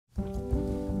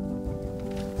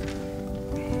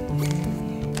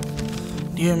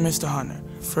Dear Mr. Hunter,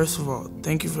 first of all,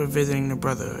 thank you for visiting the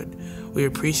Brotherhood. We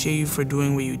appreciate you for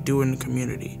doing what you do in the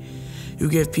community. You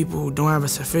give people who don't have a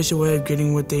sufficient way of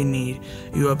getting what they need,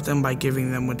 you help them by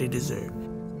giving them what they deserve.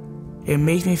 It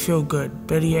makes me feel good,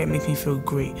 better yet, it makes me feel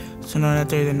great to know that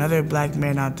there's another black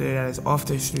man out there that is off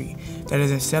the street, that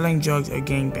isn't selling drugs or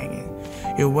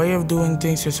gangbanging. Your way of doing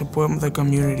things to support the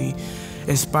community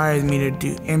inspires me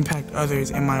to impact others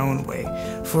in my own way.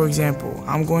 For example,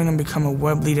 I'm going to become a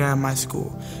web leader at my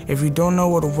school. If you don't know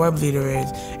what a web leader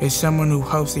is, it's someone who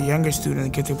helps the younger students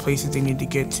get to places they need to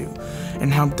get to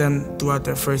and help them throughout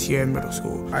their first year in middle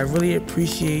school. I really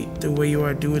appreciate the way you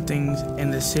are doing things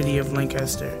in the city of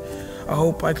Lancaster. I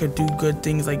hope I could do good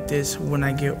things like this when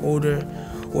I get older,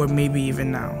 or maybe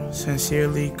even now.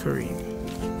 Sincerely, Qureem.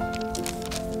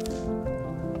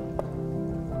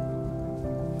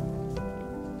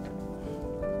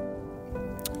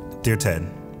 Dear Ted,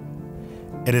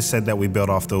 it is said that we build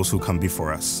off those who come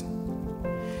before us.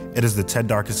 It is the Ted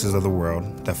Darcuses of the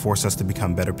world that force us to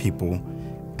become better people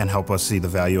and help us see the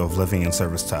value of living in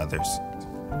service to others.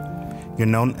 You're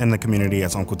known in the community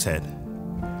as Uncle Ted.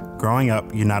 Growing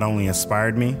up, you not only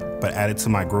inspired me, but added to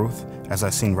my growth as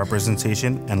I've seen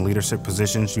representation and leadership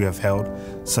positions you have held,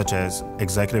 such as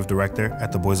Executive Director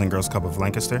at the Boys and Girls Club of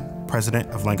Lancaster, President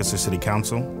of Lancaster City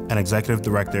Council, and Executive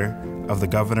Director of the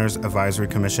Governor's Advisory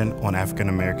Commission on African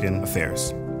American Affairs,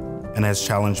 and has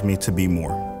challenged me to be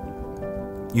more.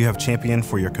 You have championed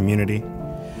for your community.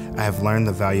 I have learned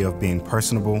the value of being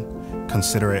personable,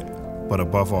 considerate, but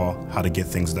above all, how to get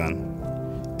things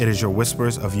done. It is your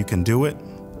whispers of "you can do it"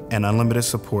 and unlimited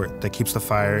support that keeps the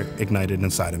fire ignited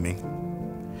inside of me.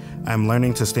 I am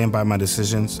learning to stand by my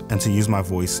decisions and to use my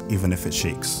voice even if it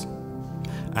shakes.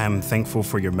 I am thankful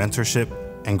for your mentorship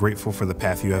and grateful for the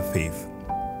path you have paved.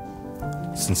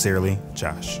 Sincerely,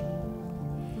 Josh.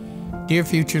 Dear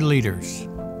future leaders,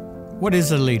 what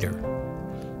is a leader?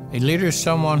 A leader is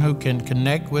someone who can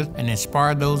connect with and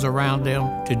inspire those around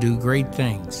them to do great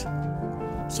things.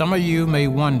 Some of you may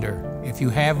wonder if you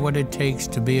have what it takes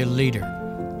to be a leader.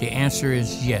 The answer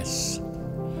is yes.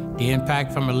 The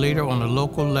impact from a leader on a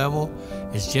local level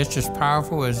is just as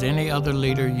powerful as any other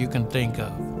leader you can think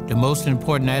of. The most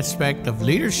important aspect of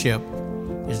leadership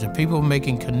is the people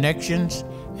making connections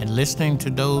and listening to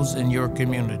those in your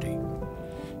community.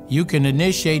 You can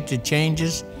initiate the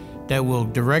changes that will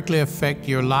directly affect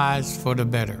your lives for the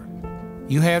better.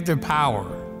 You have the power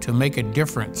to make a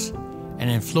difference and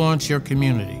influence your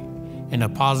community in a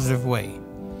positive way,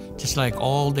 just like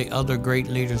all the other great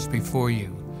leaders before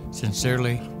you.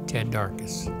 Sincerely, Ted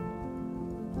Darcus.